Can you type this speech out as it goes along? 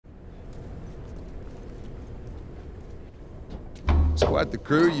It's quite the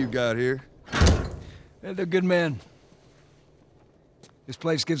crew you got here. Yeah, they're good men. This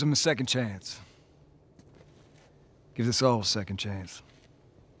place gives them a second chance. Gives us all a second chance.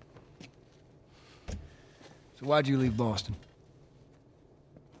 So why'd you leave Boston?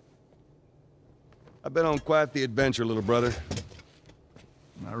 I've been on quite the adventure, little brother.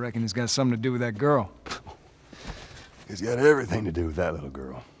 I reckon it's got something to do with that girl. It's got everything to do with that little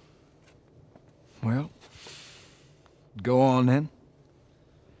girl. Well, go on then.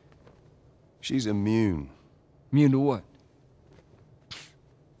 She's immune. Immune to what?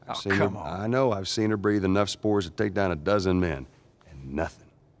 I've seen her, I know, I've seen her breathe enough spores to take down a dozen men. And nothing.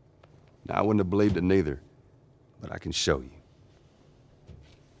 Now, I wouldn't have believed it neither. But I can show you.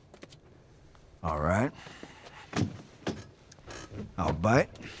 All right. I'll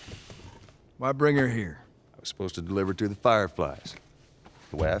bite. Why bring her here? I was supposed to deliver to the Fireflies.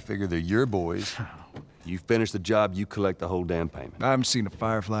 The way I figure they're your boys. You finish the job, you collect the whole damn payment. I haven't seen a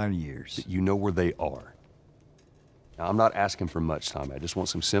Firefly in years. You know where they are. Now, I'm not asking for much, Tommy. I just want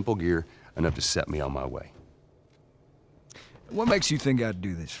some simple gear, enough to set me on my way. What makes you think I'd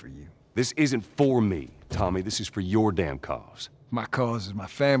do this for you? This isn't for me, Tommy. This is for your damn cause. My cause is my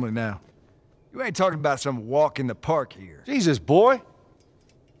family now. You ain't talking about some walk in the park here. Jesus, boy.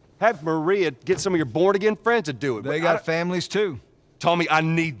 Have Maria get some of your born-again friends to do it. They got families, too. Tommy, I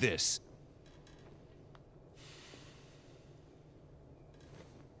need this.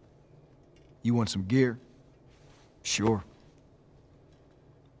 You want some gear? Sure.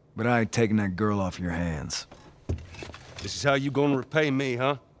 But I ain't taking that girl off your hands. This is how you gonna repay me,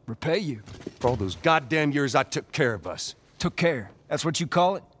 huh? Repay you? For all those goddamn years I took care of us. Took care? That's what you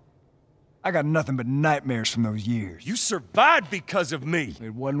call it? I got nothing but nightmares from those years. You survived because of me.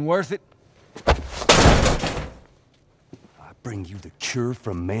 It wasn't worth it? I bring you the cure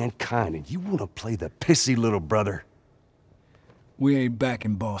from mankind, and you want to play the pissy little brother. We ain't back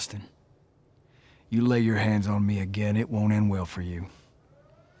in Boston. You lay your hands on me again, it won't end well for you.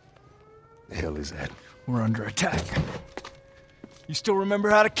 The hell is that? We're under attack. You still remember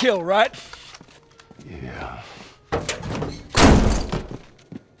how to kill, right? Yeah.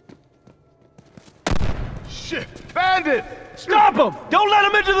 Shit! Bandit! Stop him! Don't let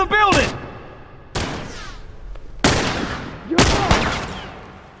him into the building!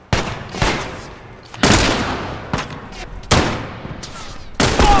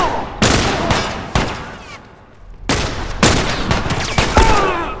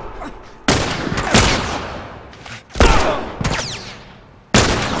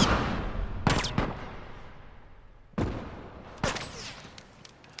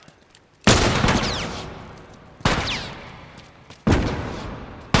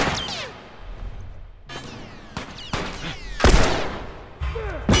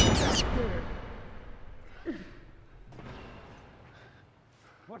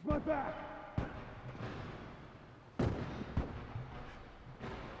 Watch my back!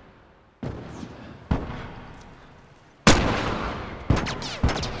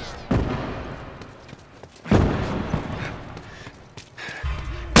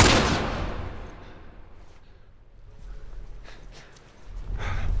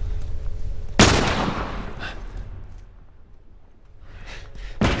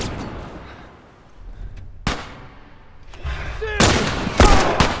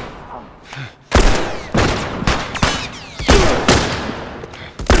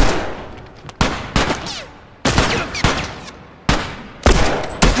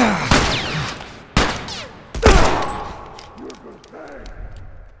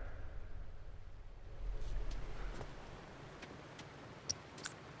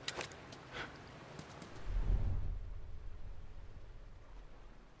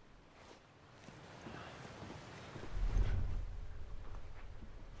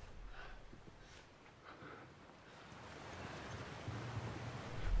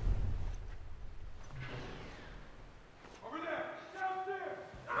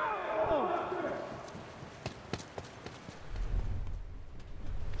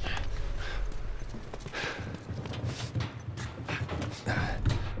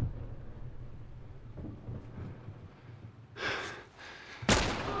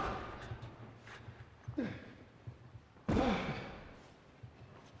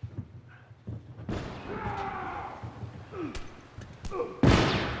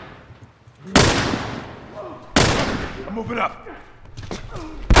 I'm moving up.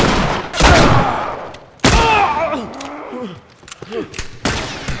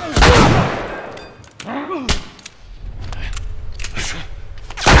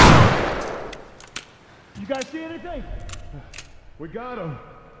 You guys see anything? We got him.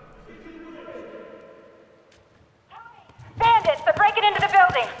 Bandit! They're breaking into the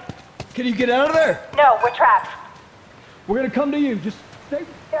building. Can you get out of there? No, we're trapped. We're gonna come to you. Just stay.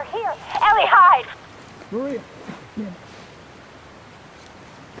 They're here. Ellie, hide! Maria. Damn it.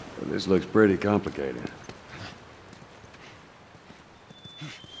 Well, this looks pretty complicated.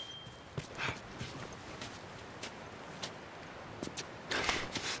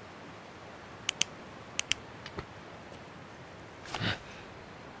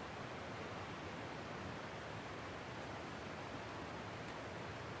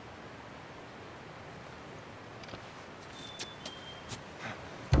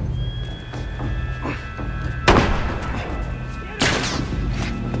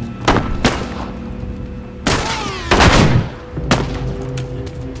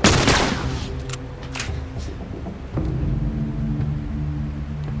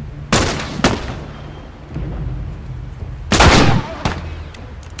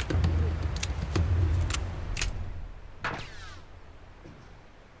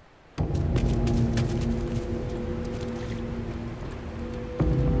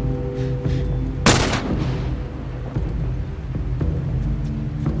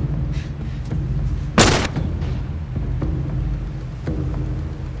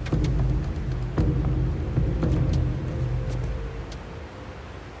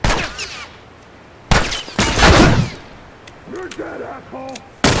 You're dead, asshole!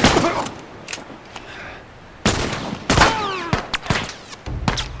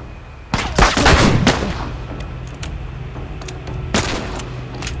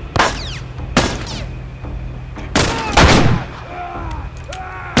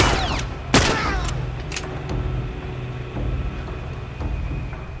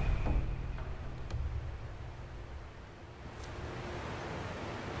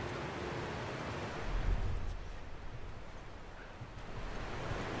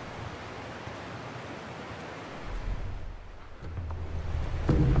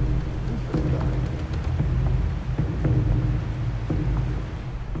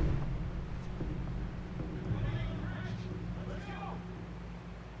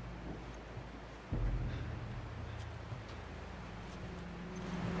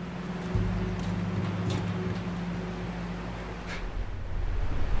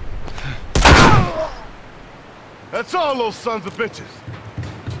 That's all, those sons of bitches!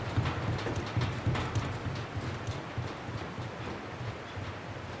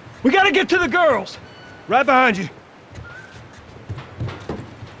 We gotta get to the girls. Right behind you.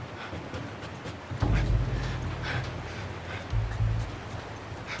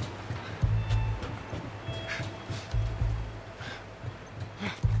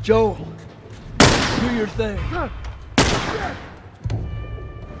 Joel, do your thing.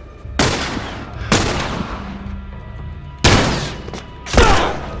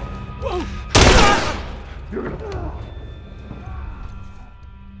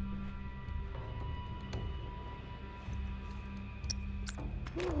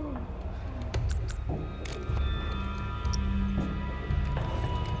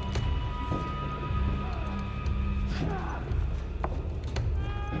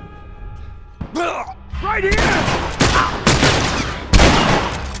 Right here!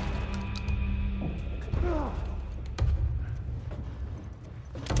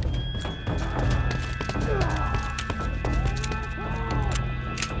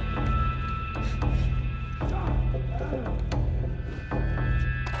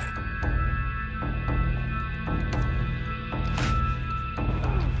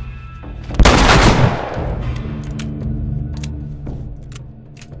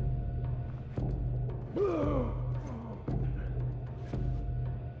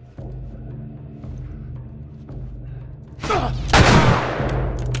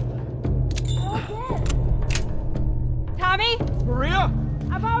 Tommy? Maria?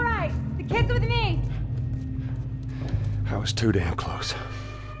 I'm all right. The kid's with me. I was too damn close.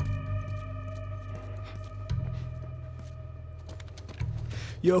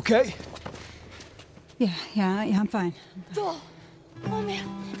 You okay? Yeah, I'm fine. Joel! Oh man,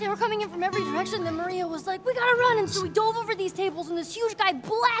 they were coming in from every direction, then Maria was like, we gotta run, and so we dove over these tables, and this huge guy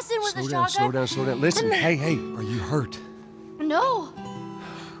blasted with a shotgun. Slow down. Listen, hey, are you hurt? No!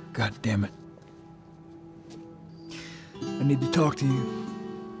 God damn it. I need to talk to you.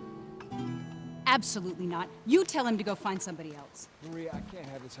 Absolutely not. You tell him to go find somebody else. Maria, I can't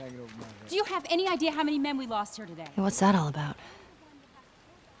have this hanging over my head. Do you have any idea how many men we lost here today? Hey, what's that all about?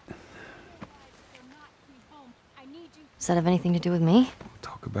 Does that have anything to do with me? We'll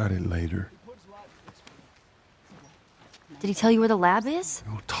talk about it later. Did he tell you where the lab is?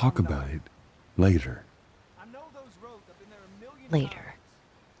 We'll talk about it later. Later.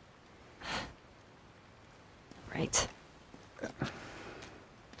 Right.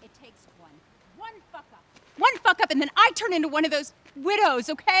 It takes one. One fuck up. One fuck up, and then I turn into one of those widows,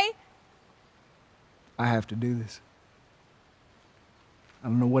 okay? I have to do this. I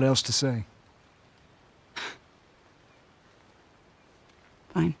don't know what else to say.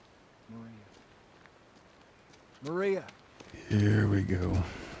 Fine. Maria. Here we go.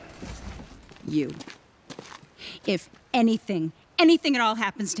 You. If anything at all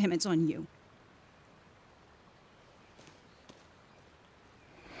happens to him, it's on you.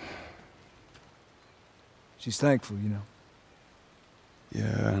 She's thankful, you know.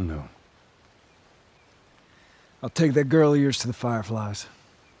 Yeah, I know. I'll take that girl of yours to the Fireflies.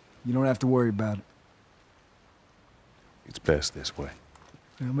 You don't have to worry about it. It's best this way.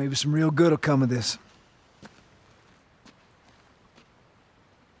 Well, maybe some real good will come of this.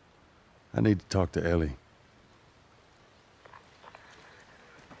 I need to talk to Ellie.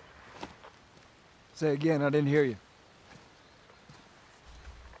 Say again, I didn't hear you.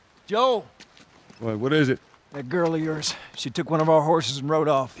 Joe! What is it? That girl of yours. She took one of our horses and rode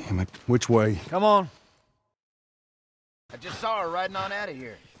off. Damn it. Which way? Come on. I just saw her riding on out of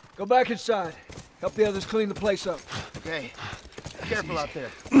here. Go back inside. Help the others clean the place up. Okay. Careful out there.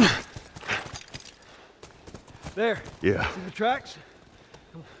 There. Yeah. See the tracks?